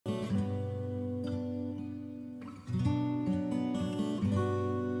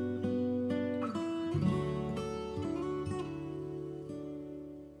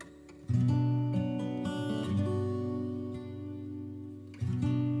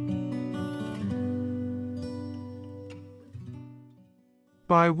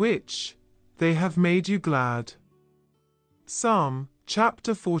by which they have made you glad. Psalm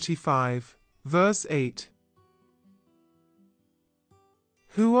chapter 45, verse 8.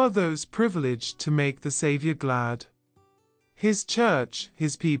 Who are those privileged to make the Savior glad? His church,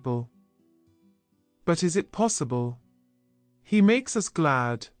 his people. But is it possible? He makes us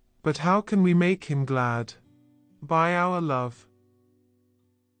glad, but how can we make him glad? By our love.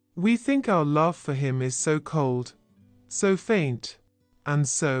 We think our love for him is so cold, so faint, and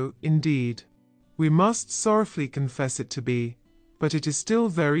so, indeed, we must sorrowfully confess it to be, but it is still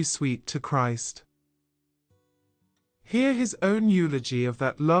very sweet to Christ. Hear his own eulogy of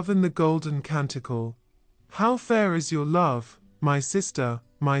that love in the golden canticle. How fair is your love, my sister,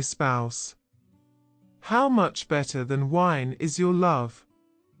 my spouse! How much better than wine is your love!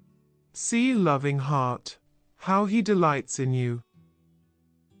 See, loving heart, how he delights in you.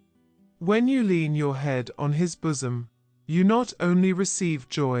 When you lean your head on his bosom, you not only receive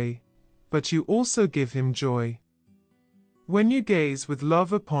joy, but you also give him joy. When you gaze with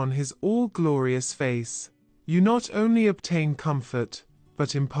love upon his all-glorious face, you not only obtain comfort,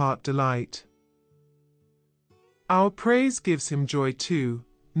 but impart delight. Our praise gives him joy too,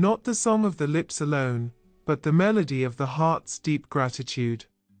 not the song of the lips alone, but the melody of the heart's deep gratitude.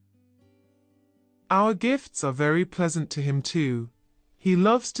 Our gifts are very pleasant to him too. He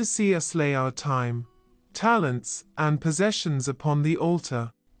loves to see us lay our time, talents, and possessions upon the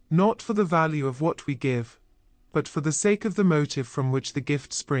altar, not for the value of what we give, but for the sake of the motive from which the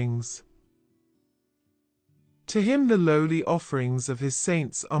gift springs. To him the lowly offerings of his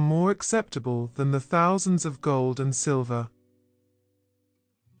saints are more acceptable than the thousands of gold and silver.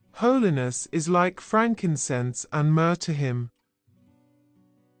 Holiness is like frankincense and myrrh to him.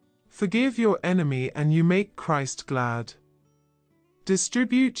 Forgive your enemy and you make Christ glad.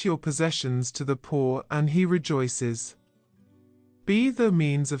 Distribute your possessions to the poor and he rejoices. Be the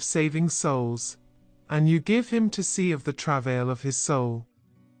means of saving souls, and you give him to see of the travail of his soul.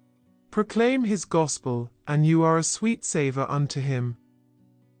 Proclaim his gospel, and you are a sweet savour unto him.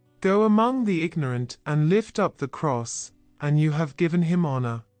 Go among the ignorant and lift up the cross, and you have given him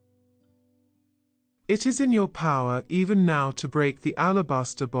honour. It is in your power even now to break the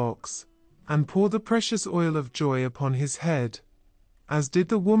alabaster box, and pour the precious oil of joy upon his head, as did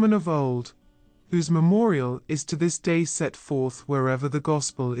the woman of old, whose memorial is to this day set forth wherever the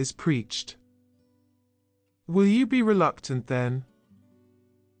gospel is preached. Will you be reluctant then?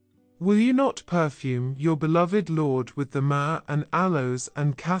 Will you not perfume your beloved Lord with the myrrh and aloes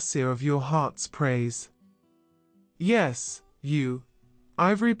and cassia of your heart's praise? Yes, you,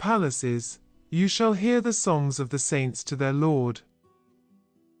 ivory palaces, you shall hear the songs of the saints to their Lord.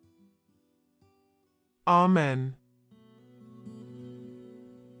 Amen.